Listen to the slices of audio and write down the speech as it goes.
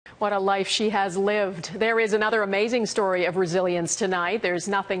What a life she has lived. There is another amazing story of resilience tonight. There's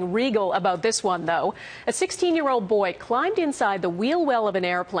nothing regal about this one, though. A 16-year-old boy climbed inside the wheel well of an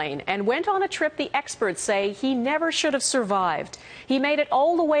airplane and went on a trip the experts say he never should have survived. He made it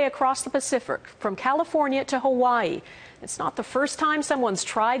all the way across the Pacific, from California to Hawaii. It's not the first time someone's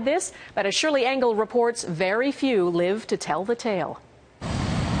tried this, but as Shirlee Engel reports, very few live to tell the tale.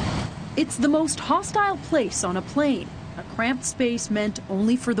 It's the most hostile place on a plane. A cramped space meant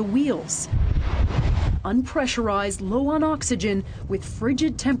only for the wheels. Unpressurized, low on oxygen, with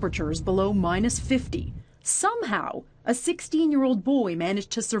frigid temperatures below -50. Somehow, a 16-year-old boy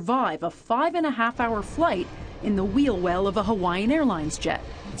managed to survive a 5.5-hour flight in the wheel well of a Hawaiian Airlines jet.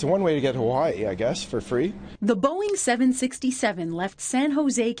 It's one way to get to Hawaii, I guess, for free. The Boeing 767 left San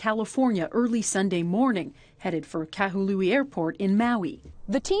Jose, California early Sunday morning, headed for Kahului Airport in Maui.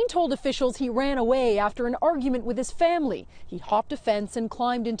 The teen told officials he ran away after an argument with his family. He hopped a fence and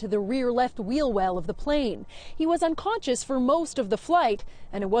climbed into the rear left wheel well of the plane. He was unconscious for most of the flight,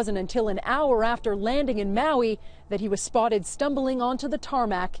 and it wasn't until an hour after landing in Maui that he was spotted stumbling onto the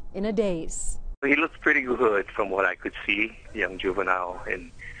tarmac in a daze. He looked pretty good from what I could see, young juvenile,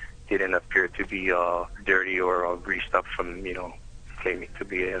 and didn't appear to be dirty or greased up from, claiming to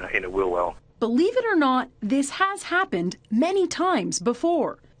be in a wheel well. Believe it or not, this has happened many times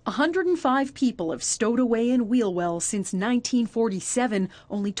before. 105 people have stowed away in wheel wells since 1947.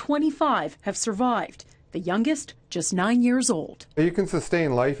 Only 25 have survived. The youngest, just 9 years old. You can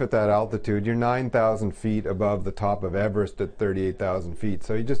sustain life at that altitude. You're 9,000 feet above the top of Everest at 38,000 feet.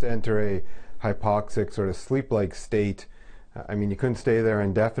 So you just enter a hypoxic sort of sleep-like state. I mean, you couldn't stay there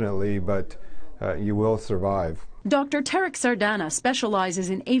indefinitely, but you will survive. Dr. Tarek Sardana specializes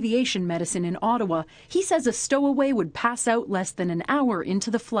in aviation medicine in Ottawa. He says a stowaway would pass out less than an hour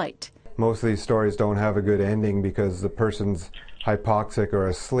into the flight. Most of these stories don't have a good ending because the person's hypoxic or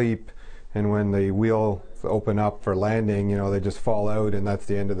asleep, and when the wheels open up for landing, they just fall out, and that's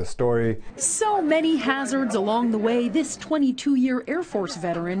the end of the story. So many hazards along the way, this 22-year Air Force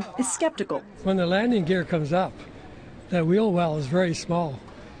veteran is skeptical. When the landing gear comes up, that wheel well is very small.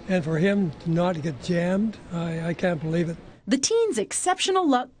 And for him not to get jammed, I can't believe it. The teen's exceptional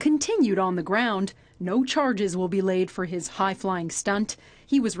luck continued on the ground. No charges will be laid for his high-flying stunt.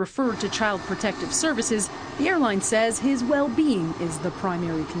 He was referred to Child Protective Services. The airline says his well-being is the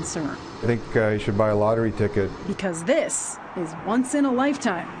primary concern. I think you should buy a lottery ticket. Because this is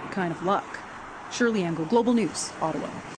once-in-a-lifetime kind of luck. Shirlee Engel, Global News, Ottawa.